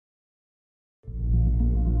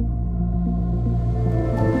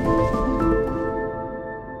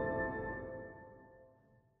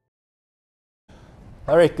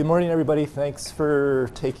All right, good morning, everybody. Thanks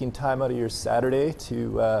for taking time out of your Saturday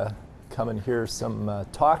to come and hear some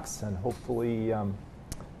talks, and hopefully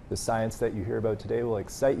the science that you hear about today will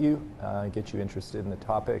excite you, get you interested in the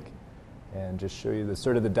topic, and just show you the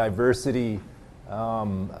sort of the diversity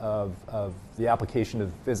of the application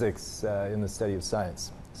of physics in the study of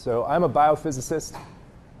science. So I'm a biophysicist,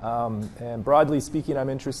 and broadly speaking, I'm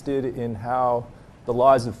interested in how the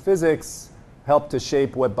laws of physics help to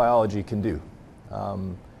shape what biology can do.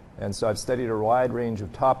 And so I've studied a wide range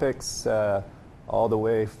of topics, all the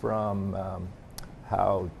way from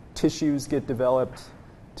how tissues get developed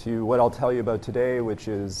to what I'll tell you about today, which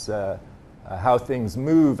is how things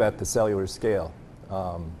move at the cellular scale.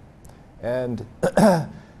 And the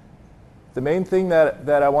main thing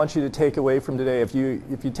that I want you to take away from today, if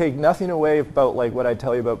you take nothing away about like what I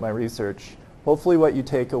tell you about my research, hopefully what you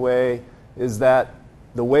take away is that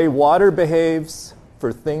the way water behaves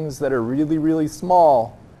for things that are really, really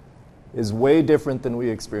small is way different than we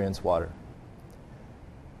experience water.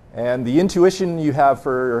 And the intuition you have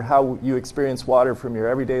for how you experience water from your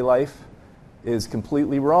everyday life is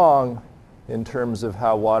completely wrong in terms of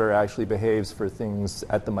how water actually behaves for things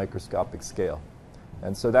at the microscopic scale.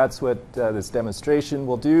 And so that's what this demonstration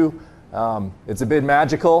will do. It's a bit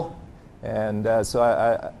magical, and so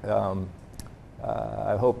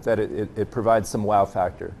I hope that it provides some wow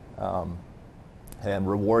factor. And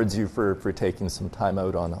rewards you for taking some time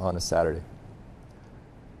out on a Saturday.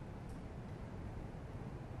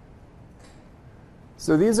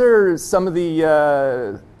 So these are some of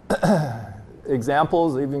the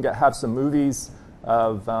examples. I even have some movies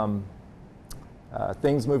of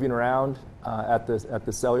things moving around at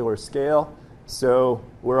the cellular scale. So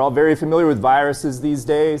we're all very familiar with viruses these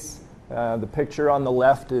days. The picture on the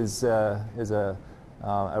left is a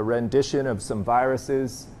rendition of some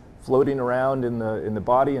viruses floating around in the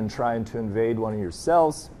body and trying to invade one of your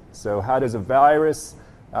cells. So how does a virus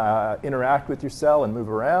interact with your cell and move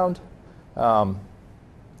around?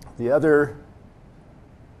 The other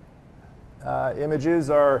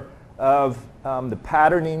images are of the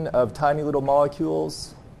patterning of tiny little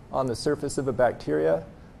molecules on the surface of a bacteria.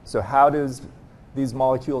 So how does these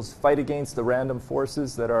molecules fight against the random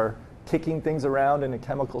forces that are kicking things around in a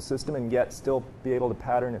chemical system and yet still be able to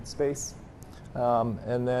pattern its space?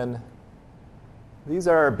 And then these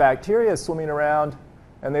are bacteria swimming around,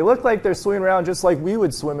 and they look like they're swimming around just like we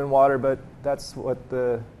would swim in water, but that's what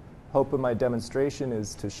the hope of my demonstration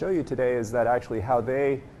is to show you today, is that actually how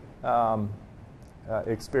they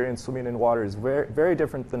experience swimming in water is very, very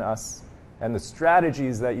different than us, and the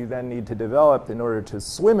strategies that you then need to develop in order to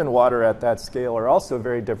swim in water at that scale are also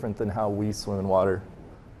very different than how we swim in water.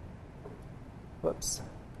 Whoops.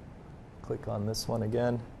 Click on this one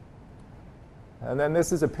again. And then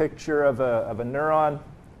this is a picture of a neuron,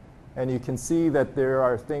 and you can see that there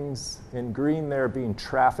are things in green there being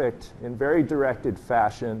trafficked in very directed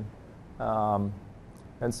fashion. And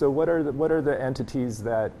so what are the entities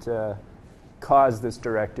that cause this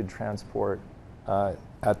directed transport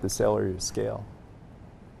at the cellular scale?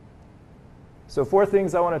 So 4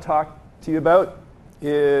 things I want to talk to you about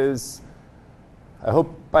is, I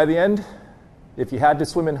hope by the end, if you had to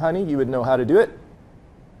swim in honey, you would know how to do it.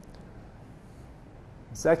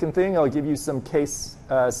 Second thing, I'll give you some case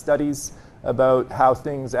studies about how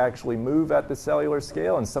things actually move at the cellular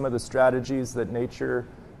scale and some of the strategies that nature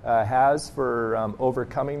has for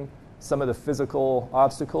overcoming some of the physical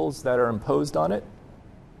obstacles that are imposed on it.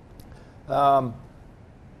 The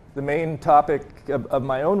main topic of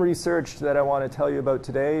my own research that I want to tell you about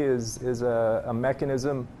today is a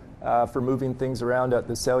mechanism for moving things around at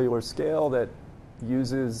the cellular scale that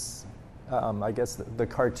uses, I guess, the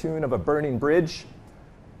cartoon of a burning bridge.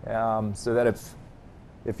 So that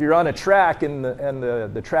if you're on a track and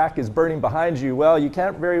the track is burning behind you, well, you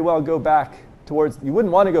can't very well go back towards, you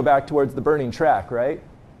wouldn't want to go back towards the burning track, right?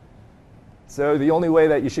 So the only way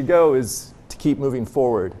that you should go is to keep moving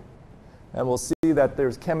forward. And we'll see that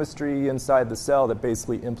there's chemistry inside the cell that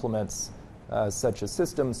basically implements such a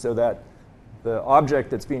system so that the object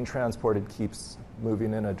that's being transported keeps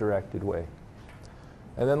moving in a directed way.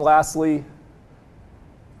 And then lastly,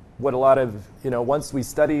 what a lot of, once we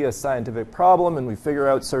study a scientific problem and we figure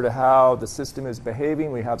out sort of how the system is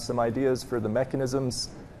behaving, we have some ideas for the mechanisms.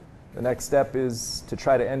 The next step is to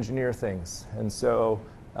try to engineer things. And so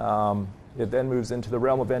it then moves into the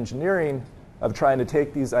realm of engineering, of trying to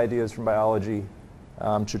take these ideas from biology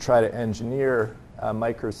to try to engineer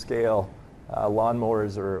microscale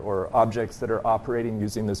lawnmowers or objects that are operating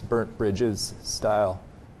using this burnt bridges style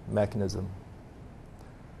mechanism.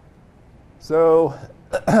 So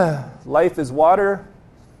life is water.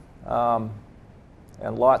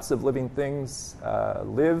 and lots of living things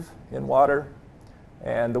live in water.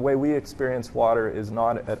 And the way we experience water is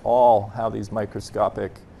not at all how these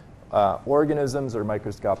microscopic organisms or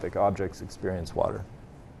microscopic objects experience water.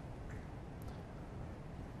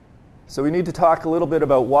 So we need to talk a little bit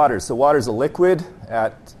about water. So water is a liquid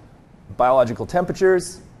at biological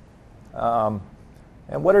temperatures. And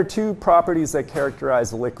what are two properties that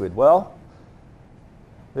characterize a liquid? Well,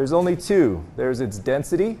 there's only two. There's its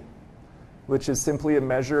density, which is simply a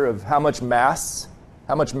measure of how much mass,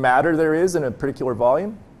 how much matter there is in a particular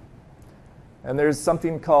volume. And there's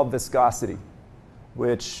something called viscosity,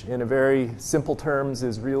 which in a very simple terms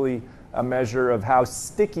is really a measure of how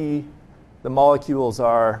sticky the molecules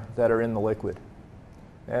are that are in the liquid.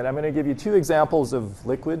 And I'm going to give you two examples of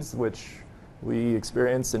liquids which we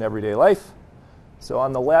experience in everyday life. So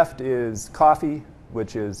on the left is coffee,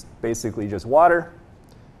 which is basically just water.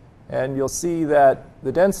 And you'll see that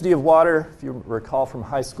the density of water, if you recall from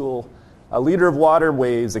high school, a liter of water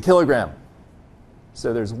weighs a kilogram.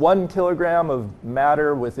 So there's 1 kilogram of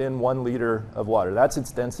matter within 1 liter of water. That's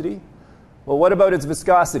its density. Well, what about its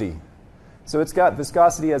viscosity? So it's got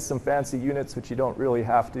viscosity has some fancy units which you don't really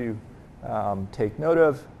have to take note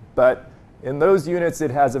of. But in those units,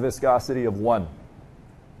 it has a viscosity of 1.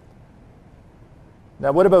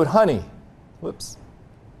 Now, what about honey? Whoops.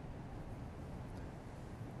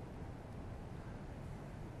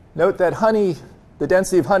 Note that honey, the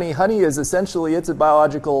density of honey is essentially, it's a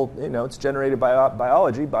biological, it's generated by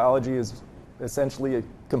biology. Biology is essentially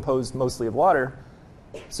composed mostly of water.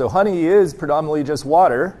 So honey is predominantly just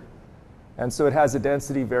water, and so it has a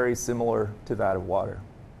density very similar to that of water.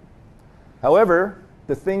 However,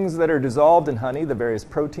 the things that are dissolved in honey, the various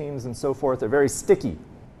proteins and so forth, are very sticky.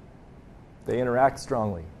 They interact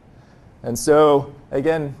strongly. And so,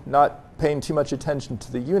 again, not paying too much attention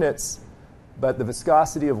to the units, but the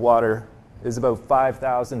viscosity of water is about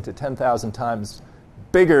 5,000 to 10,000 times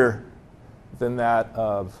bigger than that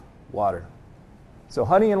of water. So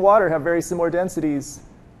honey and water have very similar densities,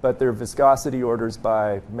 but their viscosity orders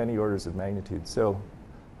by many orders of magnitude. So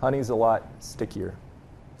honey's a lot stickier.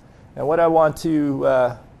 And what I want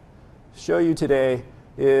to show you today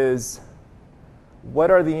is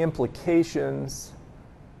what are the implications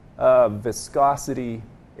of viscosity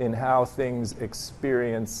in how things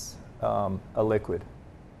experience a liquid.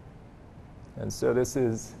 And so this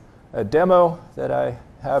is a demo that I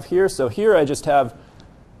have here. So here I just have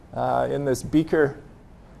in this beaker,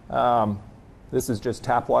 this is just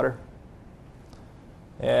tap water.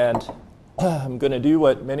 And I'm going to do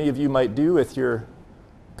what many of you might do with your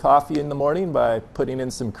coffee in the morning by putting in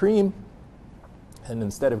some cream. And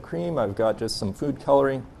instead of cream, I've got just some food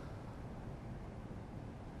coloring.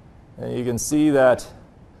 And you can see that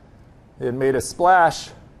it made a splash,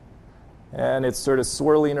 and it's sort of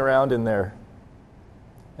swirling around in there.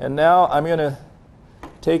 And now I'm going to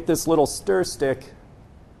take this little stir stick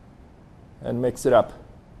and mix it up.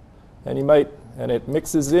 And it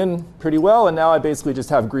mixes in pretty well, and now I basically just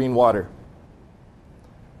have green water.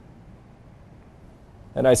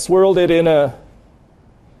 And I swirled it in a,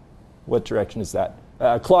 what direction is that?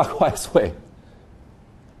 Clockwise way.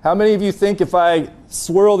 How many of you think if I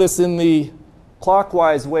swirl this in the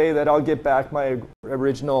clockwise way that I'll get back my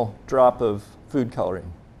original drop of food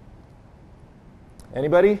coloring?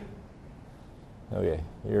 Anybody? Okay,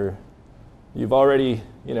 you've already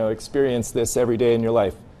experienced this every day in your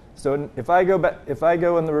life. So if I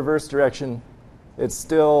go in the reverse direction, it's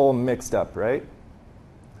still mixed up, right?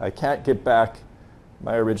 I can't get back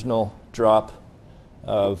my original drop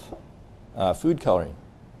of food coloring.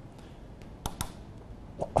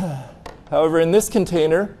 However, in this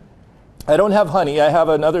container, I don't have honey. I have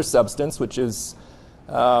another substance which is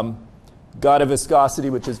got a viscosity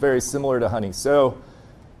which is very similar to honey. So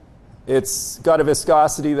it's got a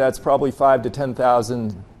viscosity that's probably 5,000 to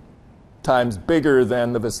 10,000 times bigger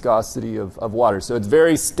than the viscosity of water. So it's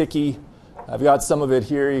very sticky. I've got some of it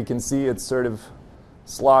here. You can see it sort of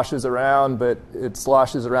sloshes around, but it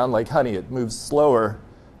sloshes around like honey. It moves slower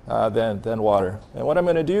than water. And what I'm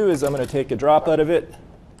going to do is I'm going to take a drop out of it.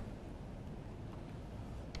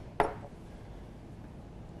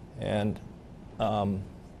 And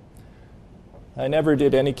I never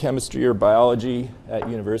did any chemistry or biology at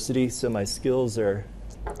university, so my skills are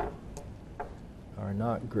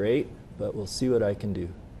not great, but we'll see what I can do.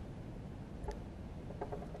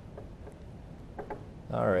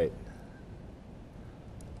 All right.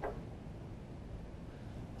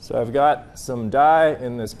 So I've got some dye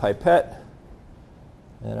in this pipette,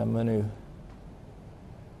 and I'm going to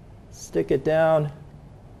stick it down.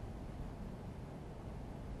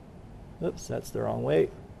 Oops, that's the wrong way.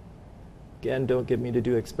 Again, don't get me to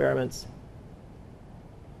do experiments.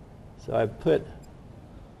 So I've put,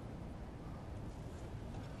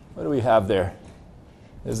 what do we have there?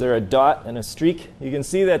 Is there a dot and a streak? You can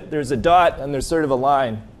see that there's a dot and there's sort of a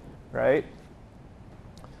line, right?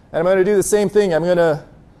 And I'm going to do the same thing. I'm going to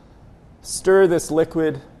stir this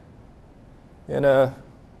liquid in a,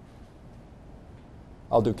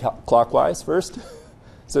 I'll do clockwise first.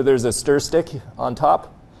 So there's a stir stick on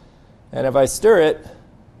top. And if I stir it,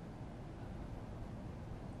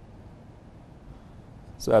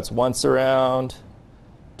 so that's once around,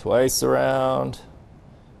 twice around,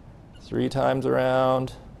 3 times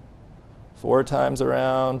around, 4 times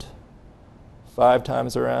around, 5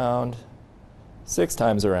 times around, 6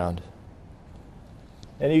 times around.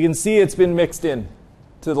 And you can see it's been mixed in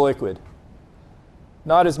to the liquid.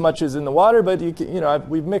 Not as much as in the water, but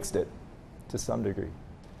we've mixed it to some degree.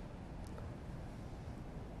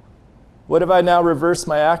 What if I now reverse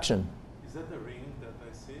my action? Is that the ring that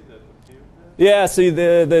I see that appeared there? Yeah, see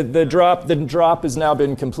the drop has now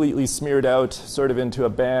been completely smeared out sort of into a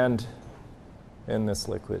band in this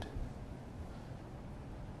liquid.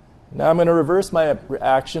 Now I'm going to reverse my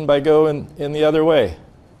action by going in the other way.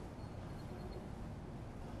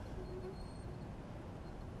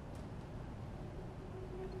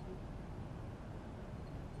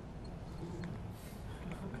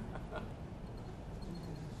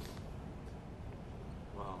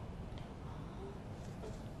 Wow.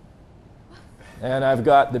 And I've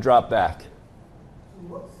got the drop back.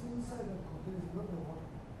 What's inside the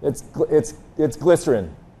container? It's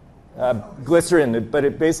glycerin. Glycerin, but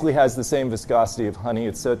it basically has the same viscosity of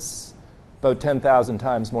honey. So it's about 10,000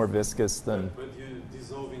 times more viscous than. But you're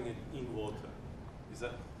dissolving it in water. Is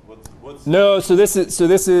that what's? No, so this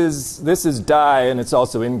is dye, and it's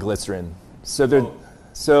also in glycerin. So there,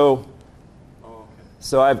 Oh, okay.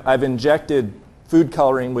 so I've injected food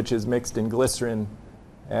coloring, which is mixed in glycerin,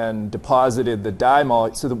 and deposited the dye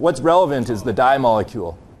molecule. So what's relevant is the dye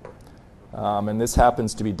molecule. And this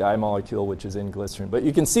happens to be dye molecule, which is in glycerin. But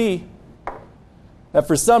you can see that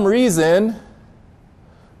for some reason,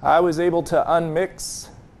 I was able to unmix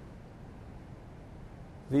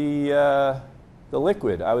the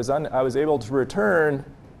liquid. I was able to return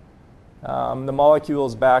the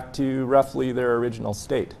molecules back to roughly their original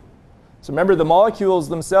state. So remember, the molecules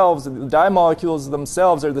themselves, the dye molecules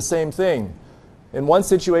themselves are the same thing. In one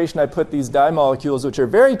situation, I put these dye molecules, which are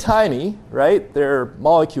very tiny, right? They're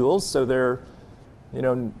molecules, so they're,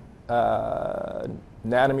 nanometers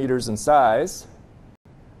in size.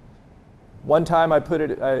 One time I put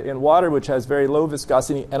it in water, which has very low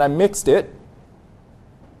viscosity, and I mixed it.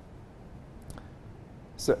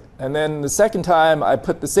 So, and then the second time, I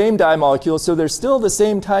put the same dye molecules, so they're still the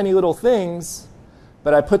same tiny little things,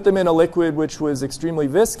 but I put them in a liquid which was extremely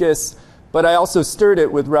viscous, but I also stirred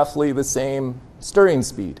it with roughly the same stirring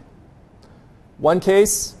speed. One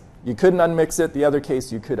case, you couldn't unmix it. The other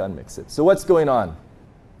case, you could unmix it. So what's going on?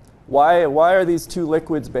 Why are these two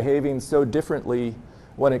liquids behaving so differently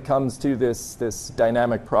when it comes to this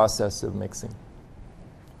dynamic process of mixing?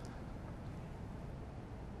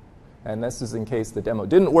 And this is in case the demo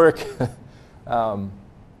didn't work. And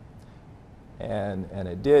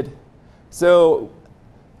it did. So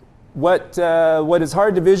what is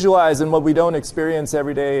hard to visualize and what we don't experience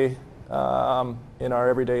every day in our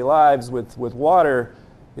everyday lives with water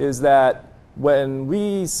is that when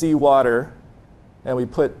we see water and we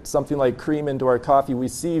put something like cream into our coffee, we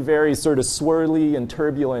see very sort of swirly and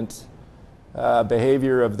turbulent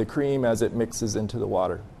behavior of the cream as it mixes into the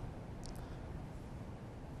water.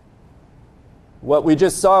 What we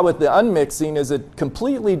just saw with the unmixing is a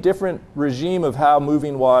completely different regime of how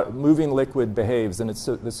moving liquid behaves, and it's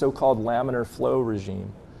the so-called laminar flow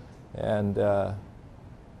regime. And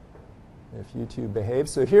if U2 behaves.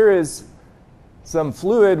 So here is some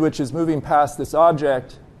fluid which is moving past this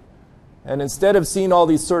object, and instead of seeing all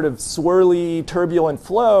these sort of swirly, turbulent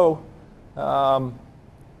flow,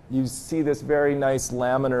 you see this very nice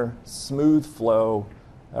laminar, smooth flow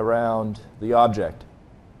around the object.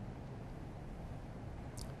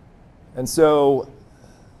 And so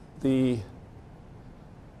the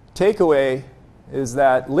takeaway is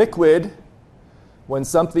that liquid, when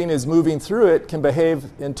something is moving through it, can behave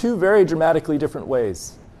in two very dramatically different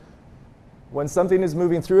ways. When something is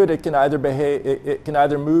moving through it, it can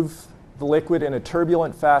either move the liquid in a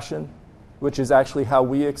turbulent fashion, which is actually how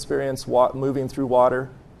we experience moving through water,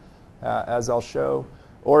 as I'll show,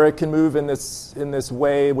 or it can move in this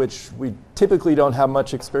way which we typically don't have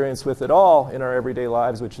much experience with at all in our everyday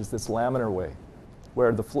lives, which is this laminar way,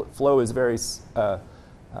 where the flow is very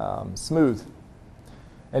smooth.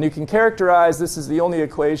 And you can characterize, this is the only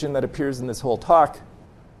equation that appears in this whole talk,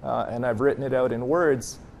 and I've written it out in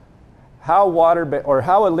words, how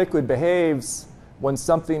how a liquid behaves when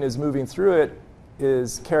something is moving through it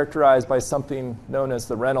is characterized by something known as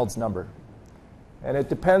the Reynolds number. And it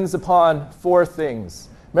depends upon 4 things.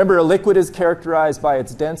 Remember, a liquid is characterized by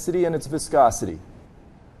its density and its viscosity.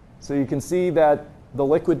 So you can see that the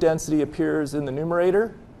liquid density appears in the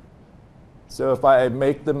numerator. So if I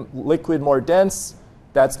make the liquid more dense,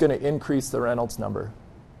 that's going to increase the Reynolds number.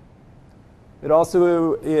 It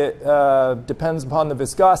also depends upon the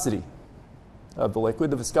viscosity of the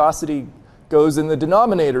liquid. The viscosity goes in the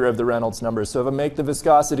denominator of the Reynolds number. So if I make the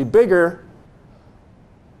viscosity bigger,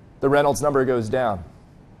 the Reynolds number goes down.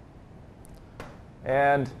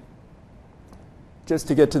 And just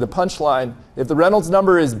to get to the punchline, if the Reynolds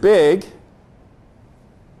number is big,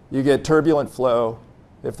 you get turbulent flow.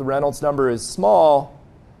 If the Reynolds number is small,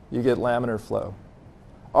 you get laminar flow.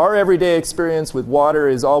 Our everyday experience with water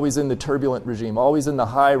is always in the turbulent regime, always in the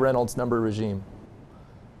high Reynolds number regime.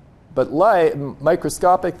 But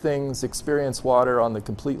microscopic things experience water on the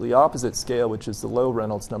completely opposite scale, which is the low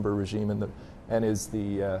Reynolds number regime and is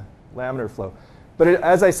the laminar flow. But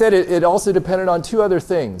as I said, it also depended on 2 other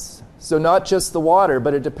things. So not just the water,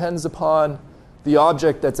 but it depends upon the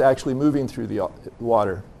object that's actually moving through the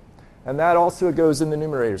water. And that also goes in the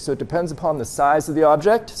numerator. So it depends upon the size of the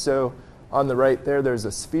object. So on the right there, there's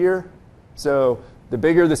a sphere. So the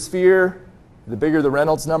bigger the sphere, the bigger the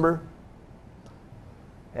Reynolds number.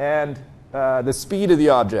 And the speed of the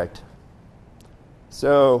object.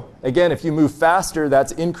 So again, if you move faster,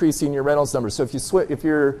 that's increasing your Reynolds number. So if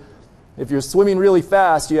you're swimming really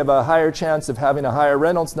fast, you have a higher chance of having a higher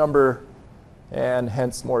Reynolds number and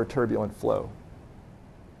hence more turbulent flow.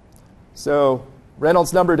 So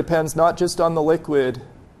Reynolds number depends not just on the liquid,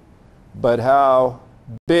 but how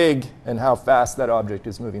big and how fast that object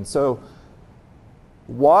is moving. So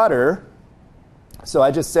water, so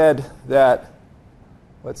I just said that,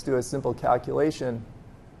 let's do a simple calculation.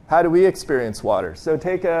 How do we experience water? So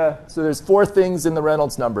so there's 4 things in the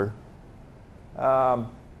Reynolds number.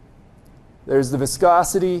 There's the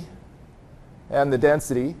viscosity and the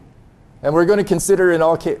density. And we're going to consider in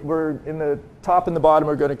the top and the bottom,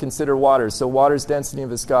 we're going to consider water. So water's density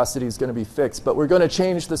and viscosity is going to be fixed. But we're going to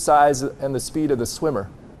change the size and the speed of the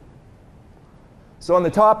swimmer. So on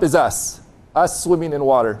the top is us swimming in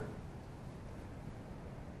water.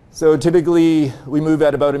 So typically, we move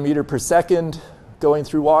at about 1 meter per second going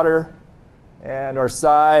through water. And our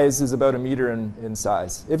size is about 1 meter in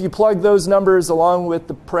size. If you plug those numbers along with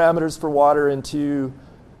the parameters for water into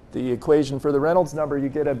the equation for the Reynolds number, you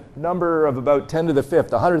get a number of about 10 to the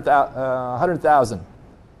 5th, 100,000.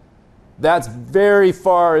 That's very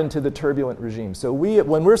far into the turbulent regime. So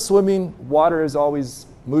when we're swimming, water is always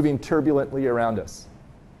moving turbulently around us.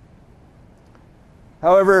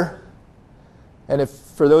 However, and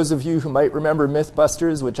for those of you who might remember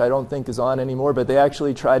Mythbusters, which I don't think is on anymore, but they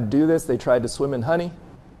actually tried to do this. They tried to swim in honey.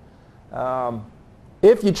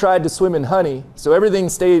 If you tried to swim in honey, so everything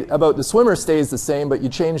about the swimmer stays the same, but you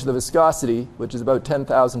change the viscosity, which is about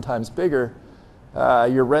 10,000 times bigger,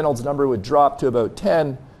 your Reynolds number would drop to about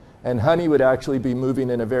 10, and honey would actually be moving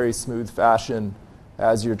in a very smooth fashion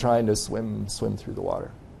as you're trying to swim through the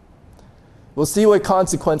water. We'll see what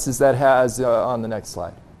consequences that has on the next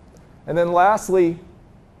slide. And then lastly,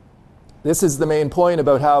 this is the main point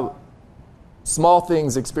about how small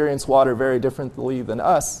things experience water very differently than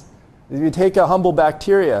us. If you take a humble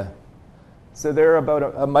bacteria, so they're about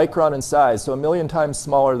a micron in size, so 1 million times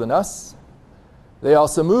smaller than us. They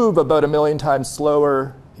also move about 1 million times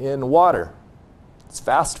slower in water. It's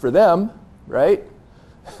fast for them, right?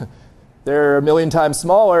 They're 1 million times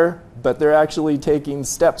smaller, but they're actually taking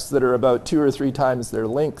steps that are about 2 or 3 times their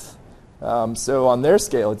length. So on their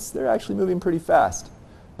scale, they're actually moving pretty fast.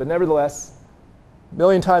 But nevertheless, 1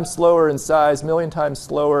 million times slower in size, 1 million times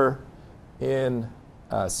slower in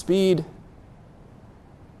speed.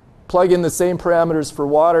 Plug in the same parameters for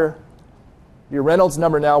water. Your Reynolds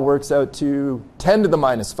number now works out to 10 to the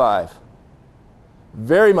minus 5.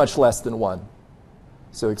 Very much less than 1.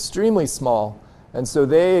 So extremely small. And so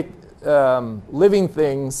living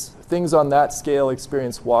things on that scale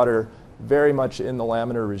experience water very much in the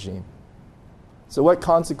laminar regime. So what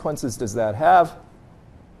consequences does that have?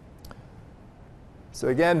 So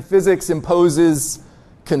again, physics imposes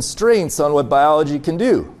constraints on what biology can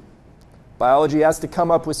do. Biology has to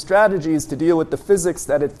come up with strategies to deal with the physics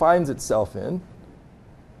that it finds itself in.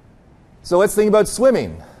 So let's think about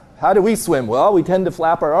swimming. How do we swim? Well, we tend to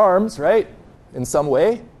flap our arms, right, in some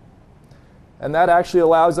way. And that actually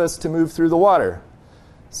allows us to move through the water.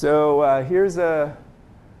 So here's a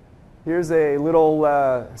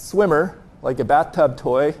little swimmer, like a bathtub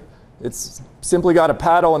toy. It's simply got a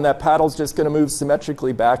paddle, and that paddle's just going to move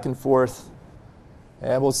symmetrically back and forth.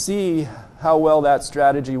 And we'll see how well that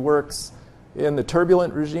strategy works in the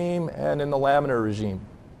turbulent regime and in the laminar regime.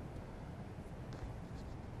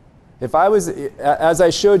 If I was, as I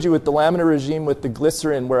showed you with the laminar regime with the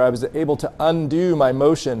glycerin, where I was able to undo my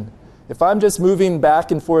motion, if I'm just moving back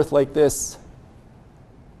and forth like this,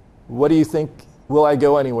 what do you think? Will I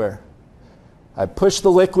go anywhere? I push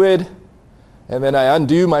the liquid, and then I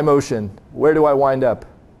undo my motion. Where do I wind up?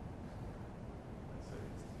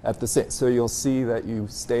 At the same. So you'll see that you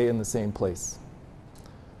stay in the same place.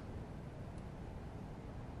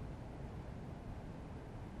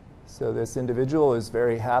 So this individual is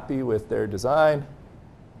very happy with their design,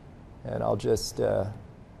 and I'll just try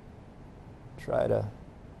to,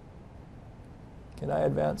 can I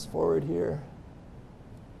advance forward here?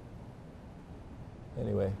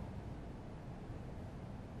 Anyway,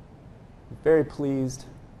 very pleased.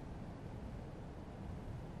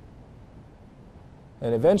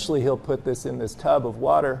 And eventually he'll put this in this tub of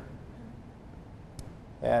water,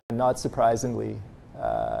 and not surprisingly,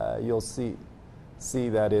 you'll see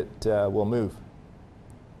that it will move.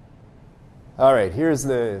 All right, here's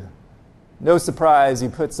the, no surprise, you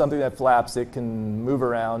put something that flaps, it can move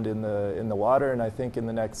around in the water, and I think in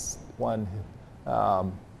the next one,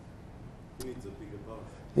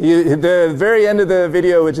 the very end of the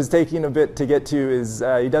video, which is taking a bit to get to, is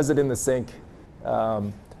he does it in the sink,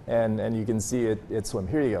 and you can see it swim.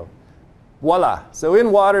 Here you go. Voila. So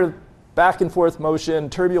in water, back and forth motion,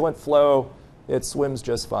 turbulent flow, it swims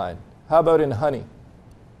just fine. How about in honey?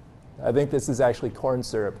 I think this is actually corn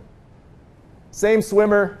syrup. Same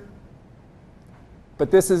swimmer,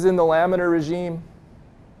 but this is in the laminar regime.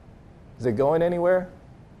 Is it going anywhere?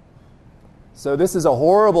 So this is a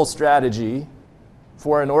horrible strategy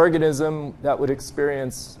for an organism that would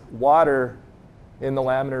experience water in the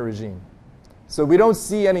laminar regime. So we don't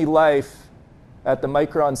see any life at the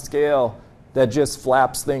micron scale that just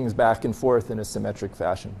flaps things back and forth in a symmetric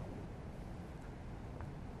fashion.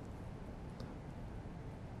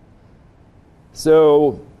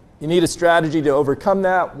 So you need a strategy to overcome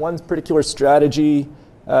that. One particular strategy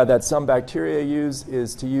that some bacteria use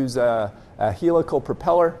is to use a helical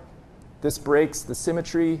propeller. This breaks the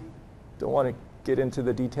symmetry. Don't want to get into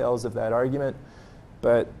the details of that argument.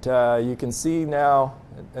 But you can see now,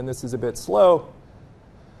 and this is a bit slow,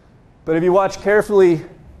 but if you watch carefully,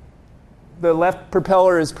 the left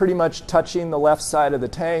propeller is pretty much touching the left side of the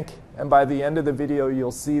tank. And by the end of the video,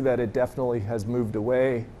 you'll see that it definitely has moved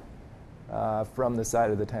away from the side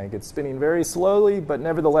of the tank. It's spinning very slowly, but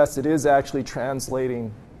nevertheless, it is actually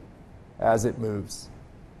translating as it moves.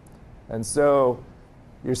 And so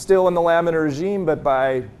you're still in the laminar regime, but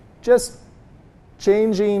by just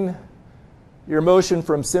changing your motion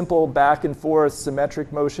from simple back and forth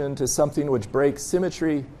symmetric motion to something which breaks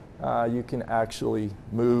symmetry, you can actually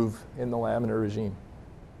move in the laminar regime.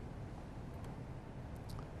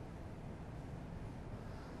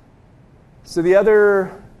 So the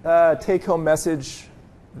other take-home message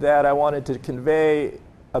that I wanted to convey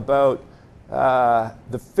about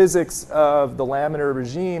the physics of the laminar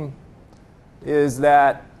regime is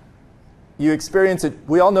that you experience it.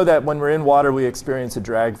 We all know that when we're in water, we experience a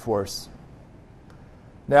drag force.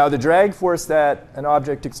 Now, the drag force that an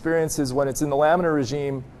object experiences when it's in the laminar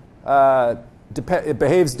regime, it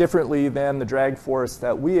behaves differently than the drag force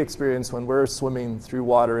that we experience when we're swimming through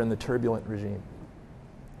water in the turbulent regime.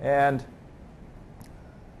 And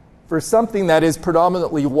for something that is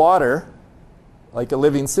predominantly water, like a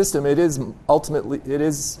living system, it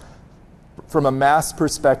is from a mass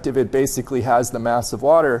perspective, it basically has the mass of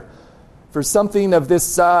water. For something of this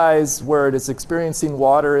size, where it is experiencing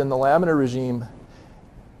water in the laminar regime,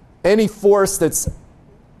 any force that's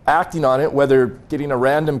acting on it, whether getting a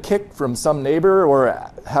random kick from some neighbor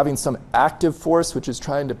or having some active force which is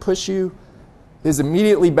trying to push you, is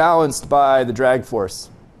immediately balanced by the drag force.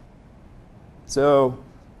 So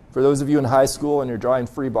for those of you in high school and you're drawing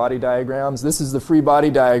free body diagrams, this is the free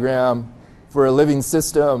body diagram for a living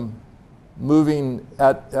system moving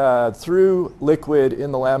through liquid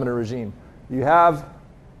in the laminar regime. You have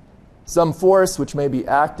some force, which may be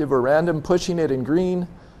active or random, pushing it in green.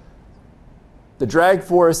 The drag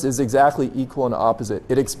force is exactly equal and opposite.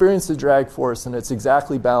 It experiences the drag force, and it's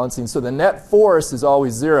exactly balancing. So the net force is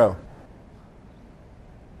always 0.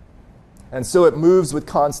 And so it moves with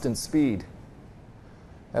constant speed.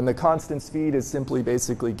 And the constant speed is simply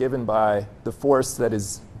basically given by the force that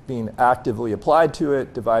is being actively applied to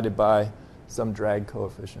it divided by some drag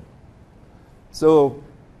coefficient. So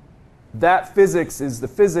that physics is the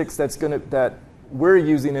physics that we're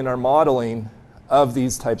using in our modeling of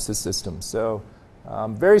these types of systems. So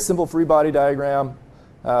Very simple free body diagram.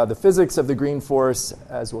 The physics of the green force,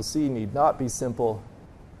 as we'll see, need not be simple.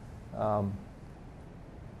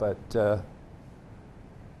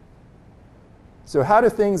 So how do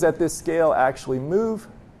things at this scale actually move?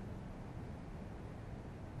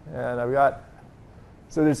 And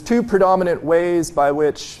so there's two predominant ways by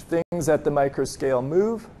which things at the microscale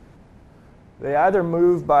move. They either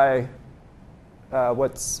move by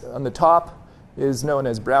what's on the top is known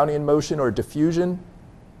as Brownian motion or diffusion,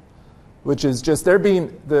 which is just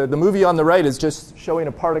the movie on the right is just showing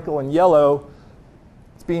a particle in yellow.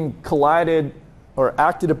 It's being collided or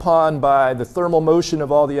acted upon by the thermal motion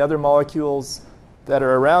of all the other molecules that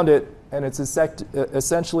are around it, and it's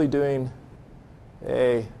essentially doing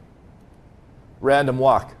a random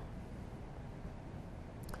walk.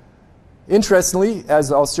 Interestingly,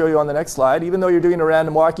 as I'll show you on the next slide, even though you're doing a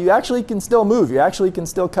random walk, you actually can still move. You actually can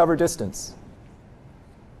still cover distance.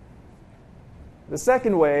 The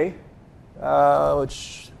second way,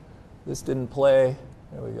 which this didn't play.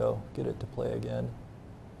 There we go. Get it to play again.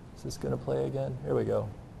 Is this going to play again? Here we go.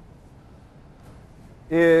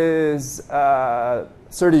 Is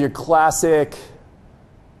sort of your classic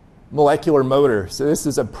molecular motor. So this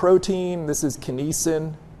is a protein. This is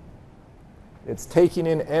kinesin. It's taking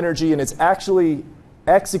in energy, and it's actually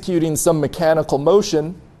executing some mechanical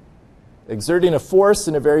motion, exerting a force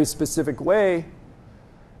in a very specific way,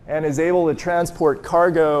 and is able to transport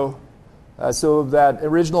cargo. So that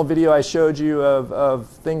original video I showed you of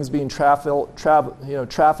things being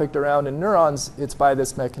trafficked around in neurons, it's by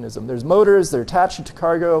this mechanism. There's motors, they're attached to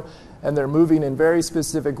cargo, and they're moving in very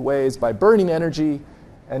specific ways by burning energy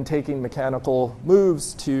and taking mechanical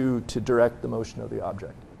moves to direct the motion of the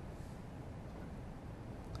object.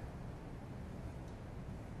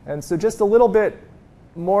 And so just a little bit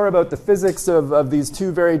more about the physics of these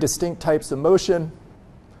two very distinct types of motion.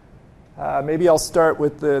 Maybe I'll start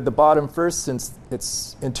with the bottom first, since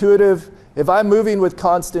it's intuitive. If I'm moving with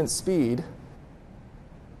constant speed,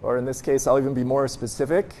 or in this case, I'll even be more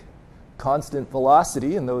specific, constant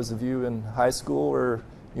velocity, and those of you in high school or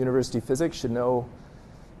university physics should know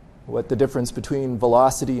what the difference between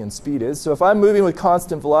velocity and speed is. So if I'm moving with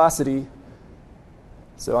constant velocity,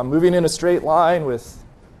 so I'm moving in a straight line with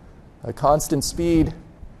a constant speed,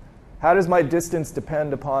 how does my distance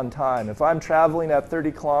depend upon time? If I'm traveling at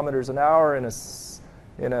 30 kilometers an hour in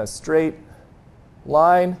a straight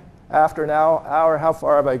line, after an hour, how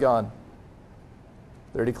far have I gone?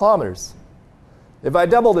 30 kilometers. If I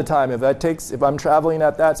double the time, if I'm traveling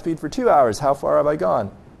at that speed for 2 hours, how far have I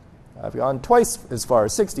gone? I've gone twice as far,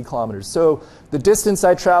 60 kilometers. So the distance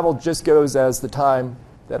I traveled just goes as the time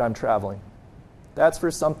that I'm traveling. That's for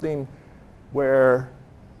something where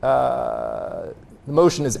the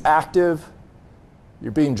motion is active.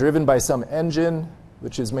 You're being driven by some engine,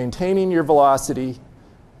 which is maintaining your velocity,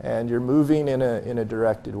 and you're moving in a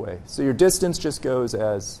directed way. So your distance just goes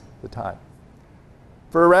as the time.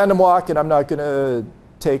 For a random walk, and I'm not going to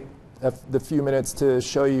take the few minutes to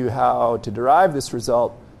show you how to derive this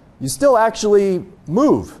result, you still actually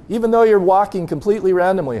move, even though you're walking completely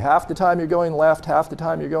randomly. Half the time you're going left, half the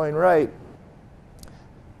time you're going right.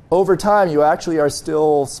 Over time, you actually are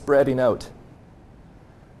still spreading out.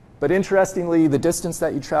 But interestingly, the distance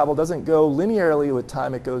that you travel doesn't go linearly with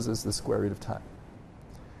time. It goes as the square root of time.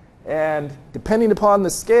 And depending upon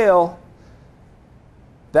the scale,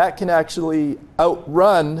 that can actually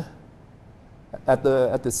outrun, at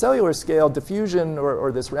the cellular scale, diffusion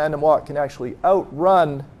or this random walk can actually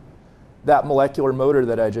outrun that molecular motor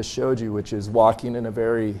that I just showed you, which is walking in a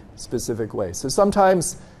very specific way. So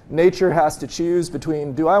sometimes nature has to choose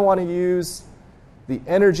between, do I want to use the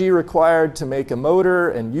energy required to make a motor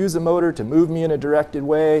and use a motor to move me in a directed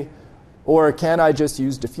way, or can I just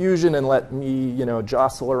use diffusion and let me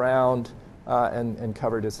jostle around and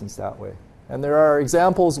cover distance that way? And there are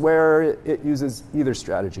examples where it uses either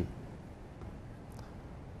strategy.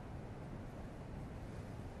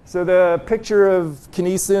 So the picture of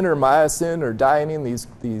kinesin or myosin or dynein,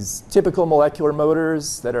 these typical molecular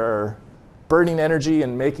motors that are burning energy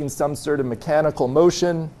and making some sort of mechanical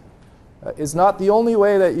motion, is not the only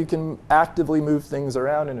way that you can actively move things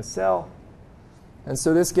around in a cell. And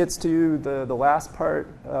so this gets to the last part,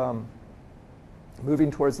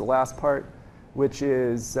 moving towards the last part, which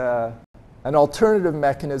is an alternative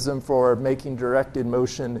mechanism for making directed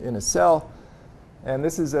motion in a cell. And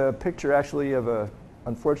this is a picture actually of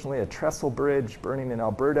unfortunately, a trestle bridge burning in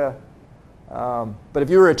Alberta. But if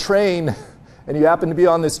you were a train and you happen to be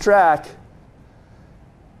on this track,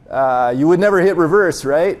 you would never hit reverse,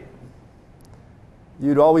 right?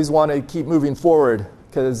 You'd always want to keep moving forward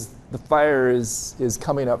because the fire is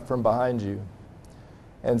coming up from behind you.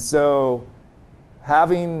 And so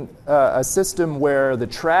having a system where the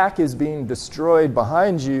track is being destroyed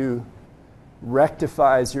behind you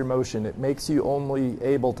rectifies your motion. It makes you only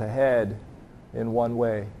able to head in one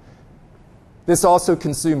way. This also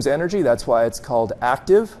consumes energy. That's why it's called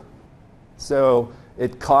active. So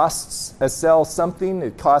it costs a cell something.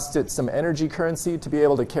 It costs it some energy currency to be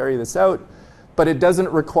able to carry this out. But it doesn't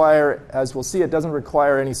require, as we'll see, it doesn't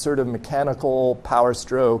require any sort of mechanical power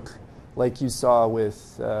stroke like you saw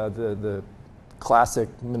with the classic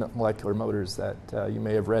molecular motors that you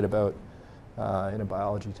may have read about in a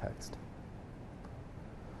biology text.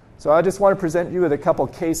 So I just want to present you with a couple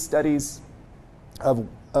case studies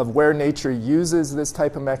of where nature uses this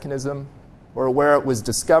type of mechanism, or where it was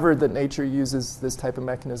discovered that nature uses this type of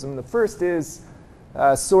mechanism. The first is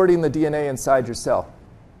sorting the DNA inside your cell.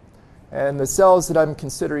 And the cells that I'm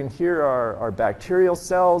considering here are bacterial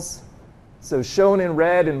cells. So shown in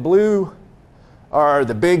red and blue are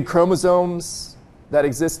the big chromosomes that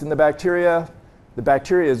exist in the bacteria. The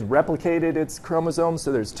bacteria has replicated its chromosomes,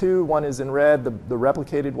 so there's two. One is in red, the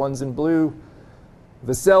replicated one's in blue.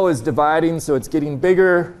 The cell is dividing, so it's getting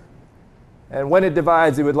bigger. And when it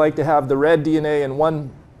divides, it would like to have the red DNA in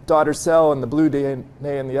one daughter cell and the blue DNA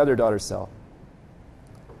in the other daughter cell.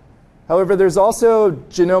 However, there's also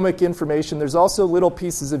genomic information. There's also little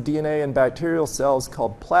pieces of DNA in bacterial cells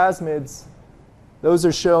called plasmids. Those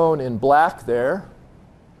are shown in black there.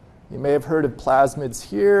 You may have heard of plasmids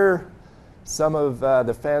here. Some of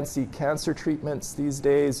the fancy cancer treatments these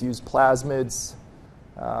days use plasmids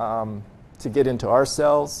to get into our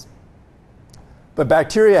cells. But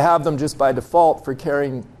bacteria have them just by default for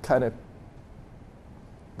carrying kind of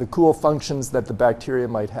the cool functions that the bacteria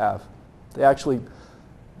might have. They actually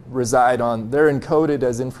reside on, they're encoded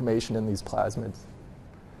as information in these plasmids.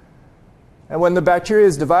 And when the bacteria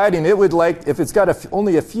is dividing, it would like, if it's got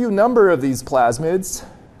only a few number of these plasmids,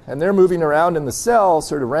 and they're moving around in the cell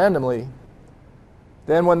sort of randomly,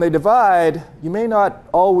 then when they divide, you may not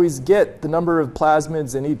always get the number of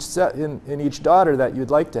plasmids in each daughter that you'd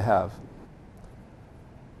like to have.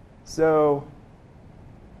 So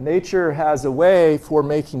nature has a way for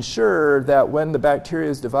making sure that when the bacteria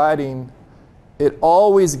is dividing, it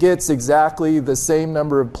always gets exactly the same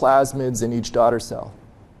number of plasmids in each daughter cell.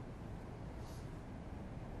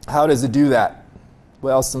 How does it do that?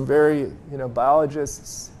 Well, some very,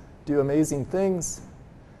 biologists do amazing things,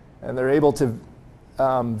 and they're able to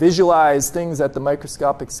visualize things at the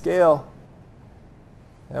microscopic scale.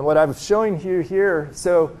 And what I'm showing you here,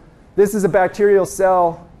 so this is a bacterial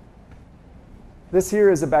cell. This here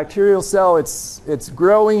is a bacterial cell. It's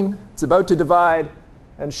growing. It's about to divide.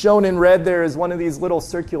 And shown in red there is one of these little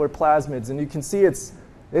circular plasmids. And you can see it's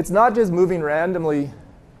not just moving randomly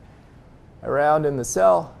around in the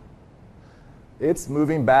cell. It's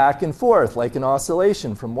moving back and forth like an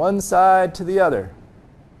oscillation from one side to the other.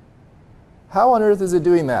 How on earth is it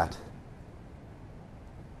doing that?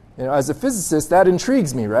 As a physicist, that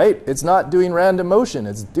intrigues me, right? It's not doing random motion.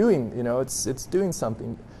 It's doing, it's doing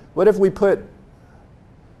something. What if we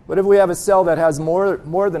have a cell that has more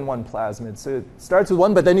than one plasmid? So it starts with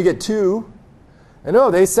one, but then you get two. And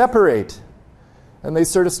they separate. And they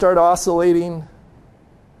sort of start oscillating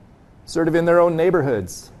sort of in their own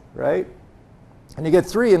neighborhoods, right? And you get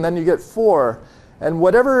three, and then you get four. And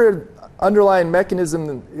whatever underlying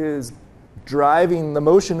mechanism is driving the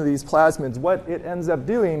motion of these plasmids, what it ends up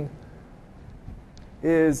doing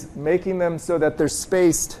is making them so that they're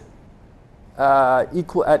spaced at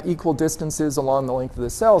equal distances along the length of the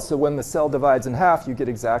cell. So when the cell divides in half, you get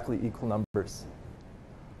exactly equal numbers.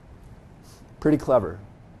 Pretty clever.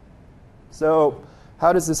 So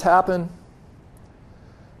how does this happen?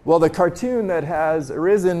 Well, the cartoon that has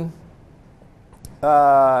arisen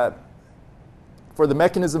for the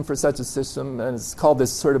mechanism for such a system, and it's called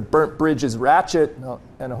this sort of burnt bridges ratchet,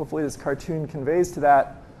 and hopefully this cartoon conveys to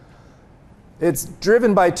that. It's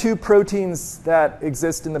driven by two proteins that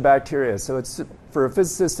exist in the bacteria. So for a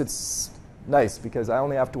physicist, it's nice because I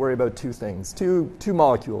only have to worry about two things, two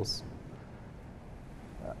molecules.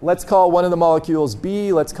 Let's call one of the molecules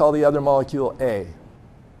B. Let's call the other molecule A.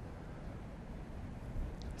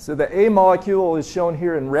 So the A molecule is shown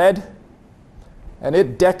here in red, and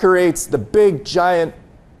it decorates the big, giant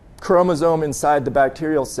chromosome inside the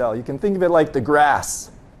bacterial cell. You can think of it like the grass.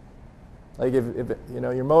 Like if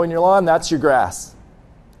you're mowing your lawn, that's your grass.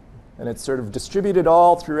 And it's sort of distributed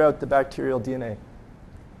all throughout the bacterial DNA.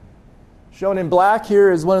 Shown in black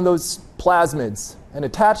here is one of those plasmids. And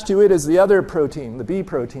attached to it is the other protein, the B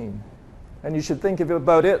protein. And you should think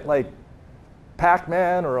about it like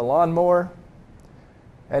Pac-Man or a lawnmower.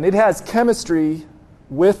 And it has chemistry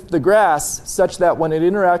with the grass such that when it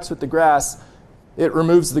interacts with the grass, it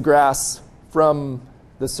removes the grass from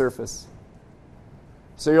the surface.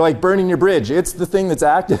 So you're like burning your bridge. It's the thing that's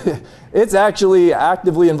active. It's actually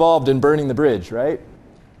actively involved in burning the bridge, right?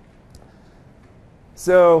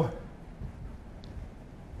 So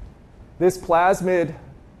this plasmid,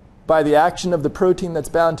 by the action of the protein that's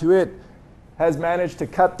bound to it, has managed to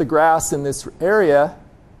cut the grass in this area.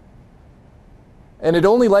 And it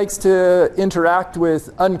only likes to interact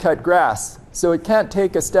with uncut grass. So it can't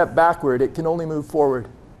take a step backward. It can only move forward.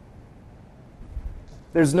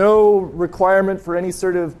 There's no requirement for any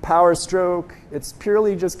sort of power stroke. It's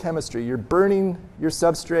purely just chemistry. You're burning your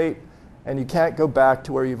substrate, and you can't go back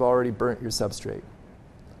to where you've already burnt your substrate.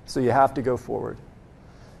 So you have to go forward.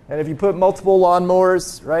 And if you put multiple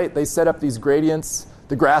lawnmowers, right, they set up these gradients.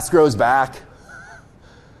 The grass grows back.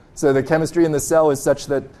 So the chemistry in the cell is such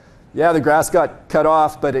that, yeah, the grass got cut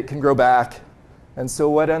off, but it can grow back. And so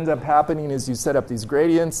what ends up happening is you set up these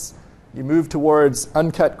gradients. You move towards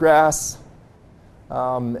uncut grass.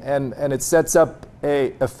 And it sets up a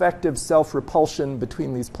effective self-repulsion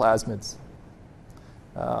between these plasmids,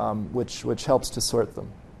 which helps to sort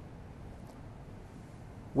them.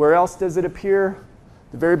 Where else does it appear?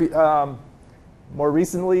 More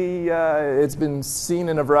recently, it's been seen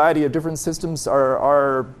in a variety of different systems.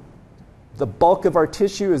 The bulk of our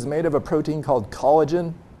tissue is made of a protein called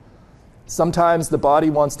collagen. Sometimes the body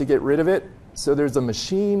wants to get rid of it, so there's a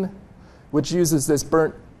machine which uses this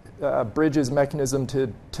burnt bridges mechanism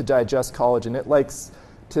to digest collagen. It likes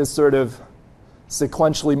to sort of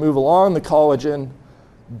sequentially move along the collagen,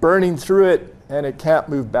 burning through it, and it can't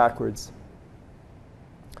move backwards.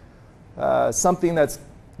 Something that's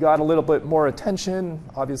got a little bit more attention,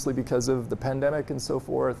 obviously because of the pandemic and so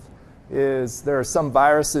forth, is there are some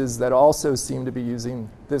viruses that also seem to be using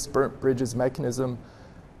this burnt bridges mechanism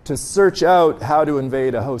to search out how to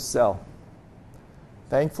invade a host cell.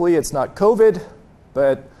 Thankfully, it's not COVID,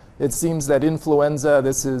 but it seems that influenza,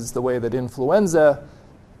 this is the way that influenza,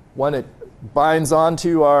 when it binds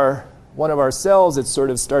onto one of our cells, it sort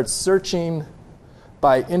of starts searching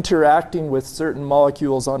by interacting with certain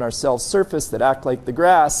molecules on our cell surface that act like the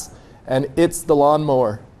grass, and it's the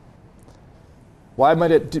lawnmower. Why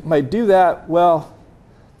might it do that? Well,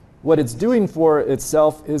 what it's doing for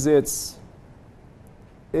itself is it's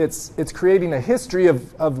creating a history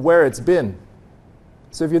of where it's been.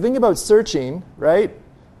 So if you think about searching, right?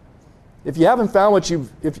 If you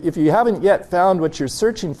haven't yet found what you're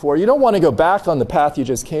searching for, you don't want to go back on the path you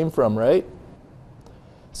just came from, right?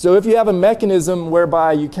 So if you have a mechanism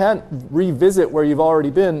whereby you can't revisit where you've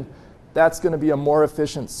already been, that's going to be a more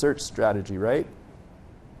efficient search strategy, right?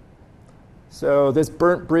 So this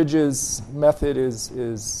burnt bridges method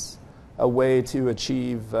is a way to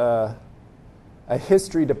achieve a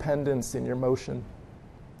history dependence in your motion,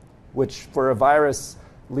 which for a virus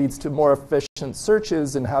leads to more efficient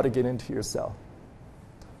searches in how to get into your cell.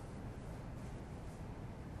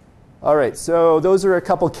 All right, so those are a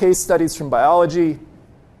couple case studies from biology.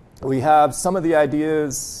 We have some of the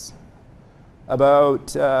ideas about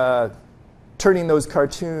turning those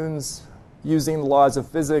cartoons using the laws of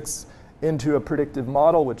physics into a predictive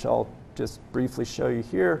model, which I'll just briefly show you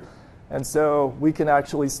here. And so we can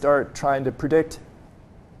actually start trying to predict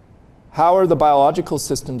how are the biological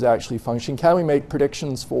systems actually function. Can we make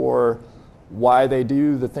predictions for why they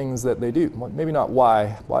do the things that they do? Well, maybe not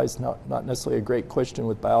why. Why is not necessarily a great question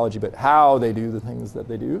with biology, but how they do the things that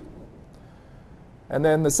they do. And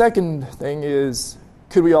then the second thing is,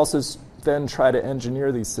 could we also then try to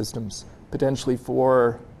engineer these systems, potentially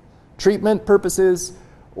for treatment purposes,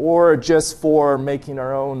 or just for making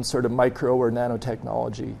our own sort of micro or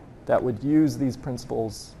nanotechnology that would use these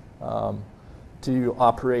principles to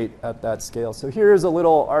operate at that scale. So here's a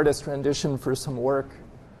little artist rendition for some work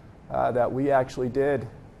that we actually did.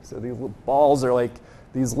 So these balls are like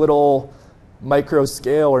these little micro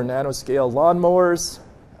scale or nanoscale lawnmowers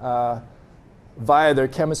via their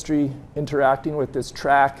chemistry interacting with this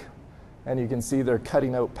track. And you can see they're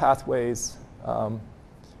cutting out pathways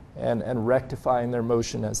and rectifying their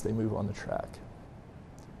motion as they move on the track.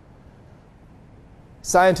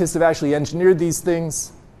 Scientists have actually engineered these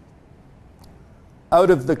things out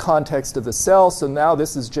of the context of the cell. So now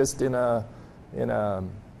this is just on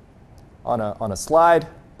a slide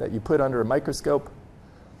that you put under a microscope.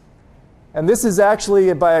 And this is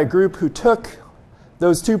actually by a group who took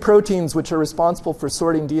those two proteins which are responsible for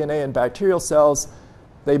sorting DNA in bacterial cells.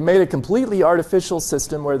 They made a completely artificial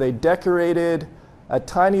system where they decorated a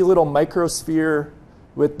tiny little microsphere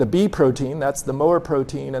with the B protein, that's the mower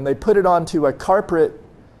protein, and they put it onto a carpet,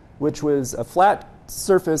 which was a flat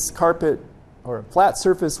surface carpet, or a flat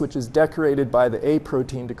surface which is decorated by the A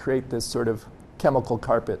protein to create this sort of chemical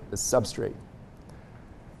carpet, this substrate.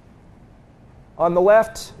 On the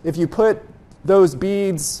left, if you put those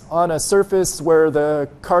beads on a surface where the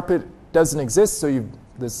carpet doesn't exist, so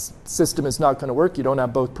this system is not going to work, you don't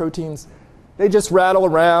have both proteins, they just rattle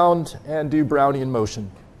around and do Brownian motion.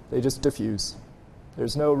 They just diffuse.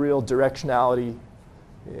 There's no real directionality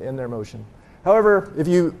in their motion. However, if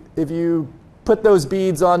you put those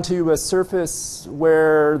beads onto a surface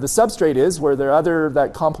where the substrate is, where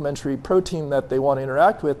that complementary protein that they want to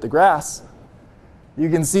interact with, the grass, you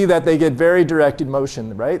can see that they get very directed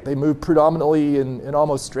motion, right? They move predominantly in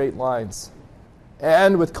almost straight lines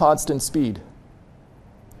and with constant speed.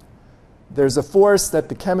 There's a force that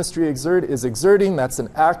the chemistry is exerting. That's an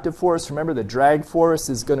active force. Remember, the drag force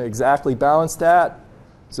is going to exactly balance that.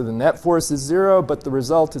 So the net force is 0, but the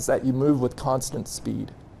result is that you move with constant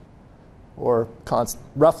speed or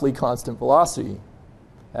roughly constant velocity.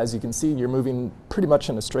 As you can see, you're moving pretty much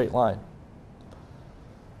in a straight line.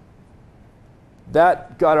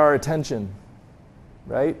 That got our attention,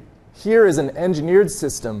 right? Here is an engineered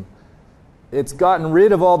system. It's gotten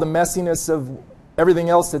rid of all the messiness of everything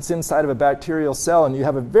else that's inside of a bacterial cell, and you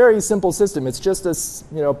have a very simple system. It's just a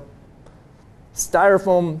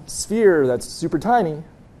styrofoam sphere that's super tiny,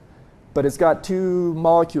 but it's got 2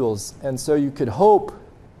 molecules, and so you could hope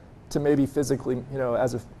to maybe physically,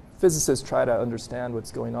 as a physicist, try to understand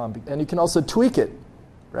what's going on. And you can also tweak it,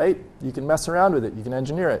 right? You can mess around with it. You can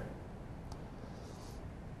engineer it.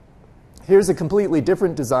 Here's a completely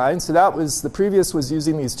different design. So the previous was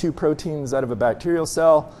using these 2 proteins out of a bacterial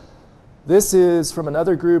cell. This is from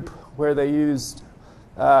another group where they used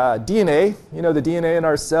DNA. The DNA in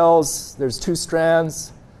our cells, there's 2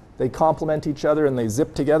 strands. They complement each other and they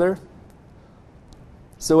zip together.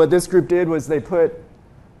 So what this group did was they put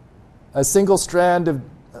a single strand of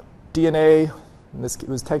DNA, and it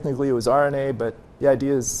was RNA, but the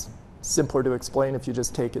idea is simpler to explain if you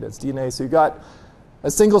just take it as DNA. So you got a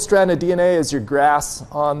single strand of DNA as your grass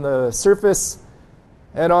on the surface,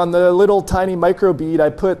 and on the little tiny microbead, I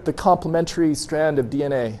put the complementary strand of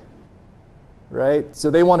DNA, right? So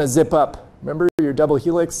they want to zip up. Remember, your double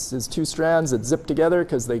helix is 2 strands that zip together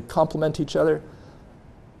because they complement each other.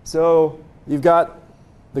 So you've got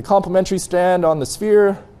the complementary strand on the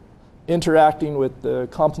sphere interacting with the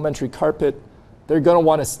complementary carpet. They're going to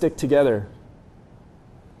want to stick together.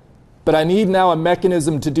 But I need now a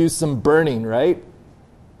mechanism to do some burning, right?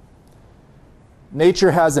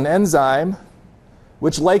 Nature has an enzyme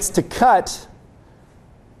which likes to cut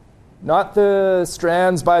not the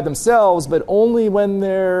strands by themselves, but only when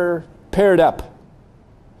they're paired up.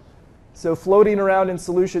 So floating around in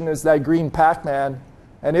solution is that green Pac-Man,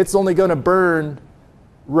 and it's only going to burn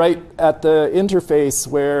right at the interface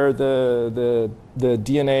where the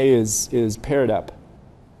DNA is paired up.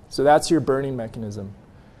 So that's your burning mechanism.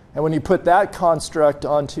 And when you put that construct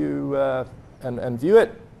onto and view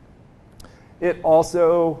it, it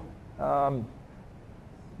also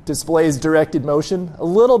displays directed motion. A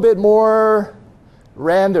little bit more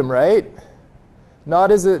random, right?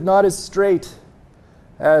 Not as straight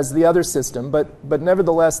as the other system, but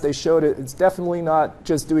nevertheless they showed it. It's definitely not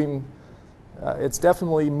just doing. It's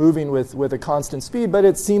definitely moving with a constant speed, but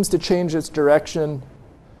it seems to change its direction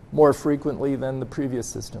more frequently than the previous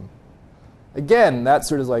system. Again, that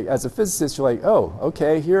sort of like, as a physicist, you're like, oh,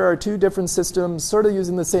 okay, here are 2 different systems sort of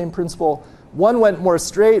using the same principle. One went more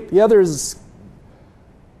straight, the other is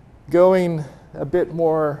going a bit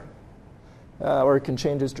more, or it can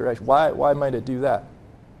change its direction. Why might it do that?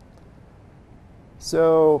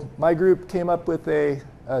 So my group came up with a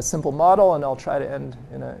simple model, and I'll try to end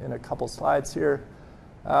in a couple slides here.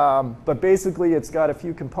 But basically, it's got a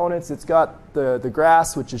few components. It's got the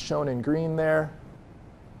grass, which is shown in green there.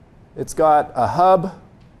 It's got a hub,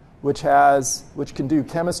 which can do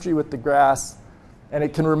chemistry with the grass, and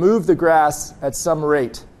it can remove the grass at some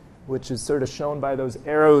rate, which is sort of shown by those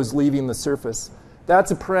arrows leaving the surface.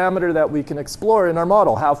 That's a parameter that we can explore in our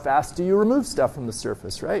model. How fast do you remove stuff from the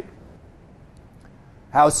surface, right?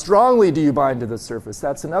 How strongly do you bind to the surface?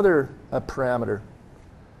 That's another parameter.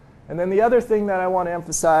 And then the other thing that I want to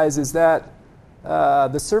emphasize is that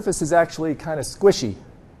the surface is actually kind of squishy.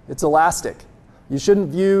 It's elastic. You shouldn't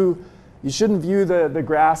view the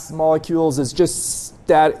grass molecules as just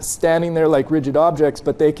standing there like rigid objects,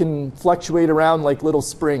 but they can fluctuate around like little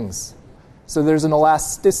springs. So there's an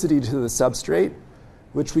elasticity to the substrate,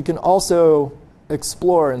 which we can also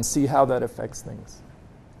explore and see how that affects things.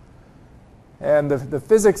 And the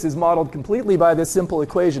physics is modeled completely by this simple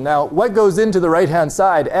equation. Now, what goes into the right-hand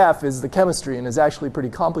side, F, is the chemistry, and is actually pretty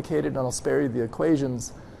complicated, and I'll spare you the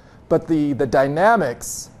equations. But the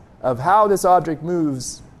dynamics of how this object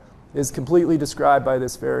moves is completely described by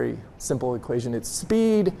this very simple equation. Its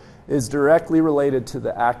speed is directly related to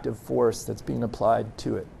the active force that's being applied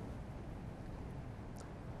to it.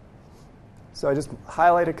 So I just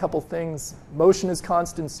highlight a couple things. Motion is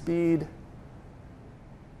constant speed.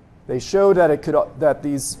 They showed that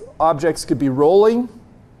these objects could be rolling,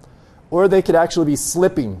 or they could actually be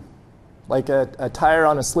slipping. Like a tire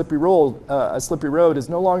on a slippery road is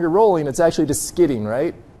no longer rolling, it's actually just skidding,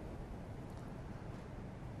 right?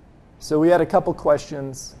 So we had a couple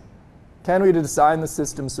questions. Can we design the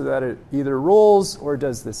system so that it either rolls or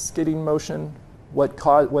does the skidding motion? What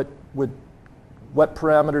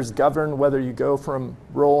parameters govern whether you go from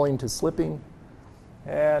rolling to slipping?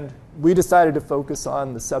 And we decided to focus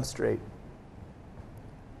on the substrate,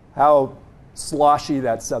 how sloshy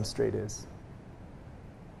that substrate is.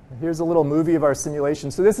 Here's a little movie of our simulation.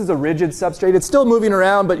 So this is a rigid substrate. It's still moving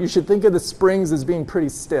around, but you should think of the springs as being pretty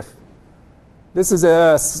stiff. This is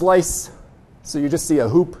a slice, so you just see a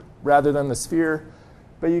hoop rather than the sphere.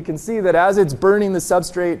 But you can see that as it's burning the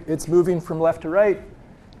substrate, it's moving from left to right.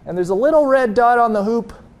 And there's a little red dot on the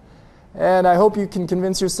hoop. And I hope you can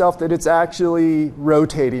convince yourself that it's actually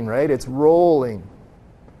rotating, right? It's rolling.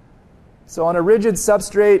 So on a rigid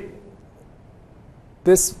substrate,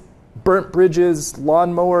 this burnt bridges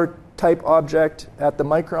lawnmower type object at the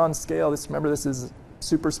micron scale, remember this is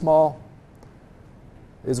super small,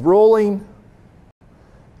 is rolling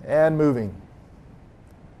and moving.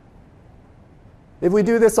 If we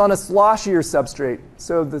do this on a sloshier substrate,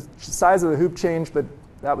 so the size of the hoop changed, but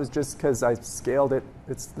that was just because I scaled it.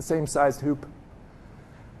 It's the same sized hoop.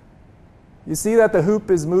 You see that the hoop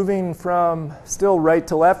is moving from still right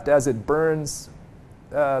to left as it burns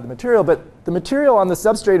the material, but the material on the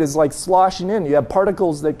substrate is like sloshing in. You have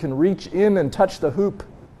particles that can reach in and touch the hoop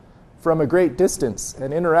from a great distance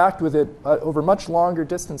and interact with it over much longer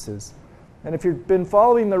distances. And if you've been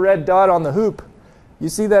following the red dot on the hoop, you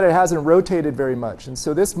see that it hasn't rotated very much. And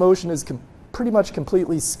so this motion is pretty much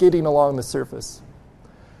completely skidding along the surface.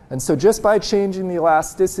 And so just by changing the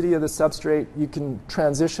elasticity of the substrate, you can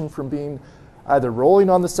transition from being either rolling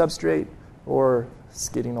on the substrate or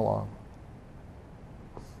skidding along.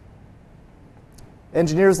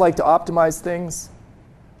 Engineers like to optimize things.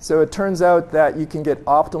 So it turns out that you can get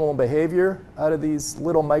optimal behavior out of these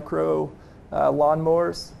little micro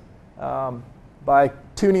lawnmowers by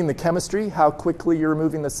tuning the chemistry, how quickly you're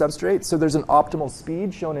removing the substrate. So there's an optimal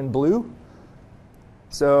speed shown in blue.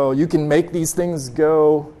 So you can make these things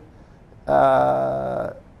go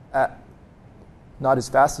not as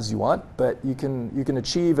fast as you want, but you can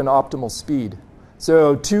achieve an optimal speed.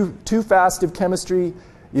 So too fast of chemistry,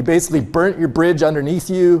 you basically burnt your bridge underneath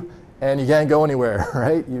you, and you can't go anywhere,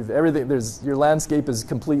 right? Your landscape is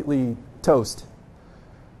completely toast.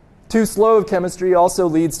 Too slow of chemistry also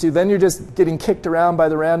leads to, then you're just getting kicked around by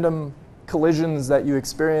the random collisions that you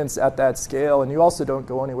experience at that scale, and you also don't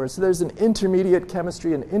go anywhere. So there's an intermediate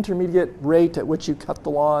chemistry, an intermediate rate at which you cut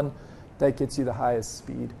the lawn that gets you the highest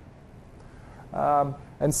speed.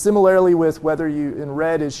 And similarly with whether you, in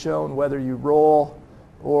red is shown whether you roll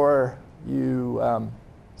or you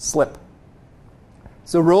slip.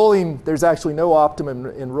 So rolling, there's actually no optimum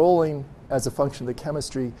in rolling as a function of the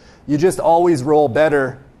chemistry. You just always roll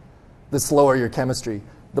better the slower your chemistry.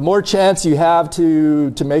 The more chance you have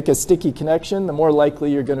to make a sticky connection, the more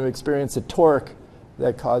likely you're going to experience a torque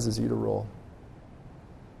that causes you to roll.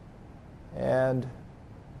 And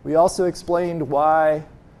we also explained why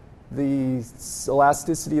the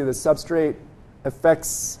elasticity of the substrate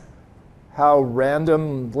affects how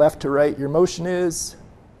random left to right your motion is.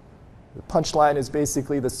 The punchline is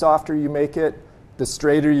basically the softer you make it, the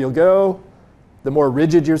straighter you'll go. The more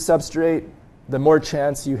rigid your substrate, the more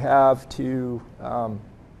chance you have to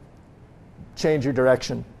change your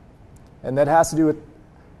direction. And that has to do with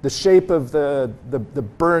the shape of the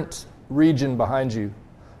burnt region behind you,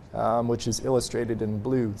 which is illustrated in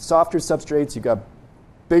blue. Softer substrates, you've got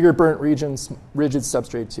bigger burnt regions. Rigid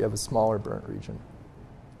substrates, you have a smaller burnt region.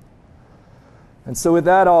 And so with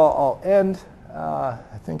that, I'll end. I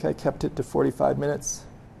think I kept it to 45 minutes,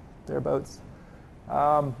 thereabouts.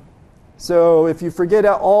 So if you forget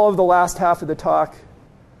all of the last half of the talk,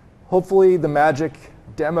 hopefully the magic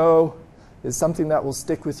demo is something that will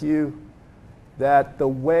stick with you, that the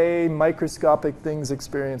way microscopic things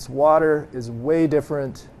experience water is way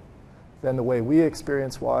different than the way we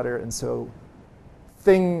experience water. And so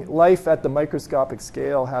life at the microscopic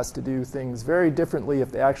scale has to do things very differently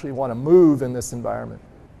if they actually want to move in this environment.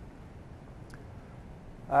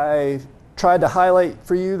 I tried to highlight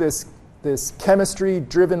for you this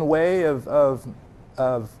chemistry-driven way of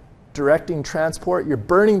directing transport. You're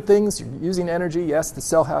burning things, you're using energy. Yes, the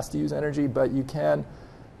cell has to use energy, but you can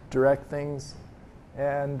direct things.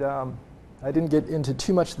 And I didn't get into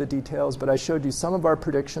too much of the details, but I showed you some of our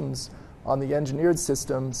predictions on the engineered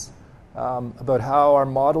systems about how our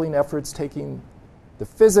modeling efforts, taking the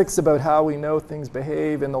physics about how we know things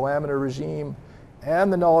behave in the laminar regime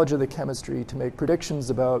and the knowledge of the chemistry to make predictions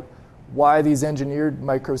about why these engineered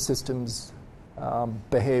microsystems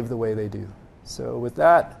behave the way they do. So with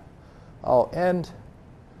that, I'll end,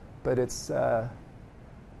 but it's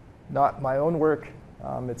not my own work.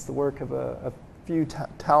 It's the work of a few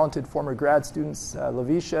talented former grad students,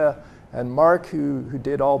 Lavisha and Mark, who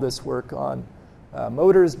did all this work on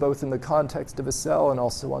motors, both in the context of a cell and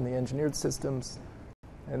also on the engineered systems.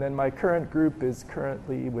 And then my current group is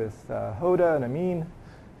currently with Hoda and Amin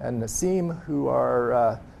and Nassim, who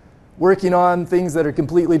are working on things that are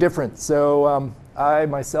completely different. So I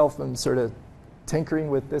myself am sort of tinkering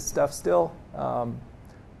with this stuff still,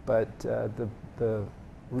 but the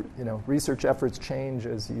research efforts change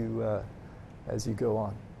as you go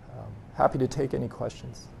on. Happy to take any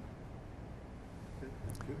questions.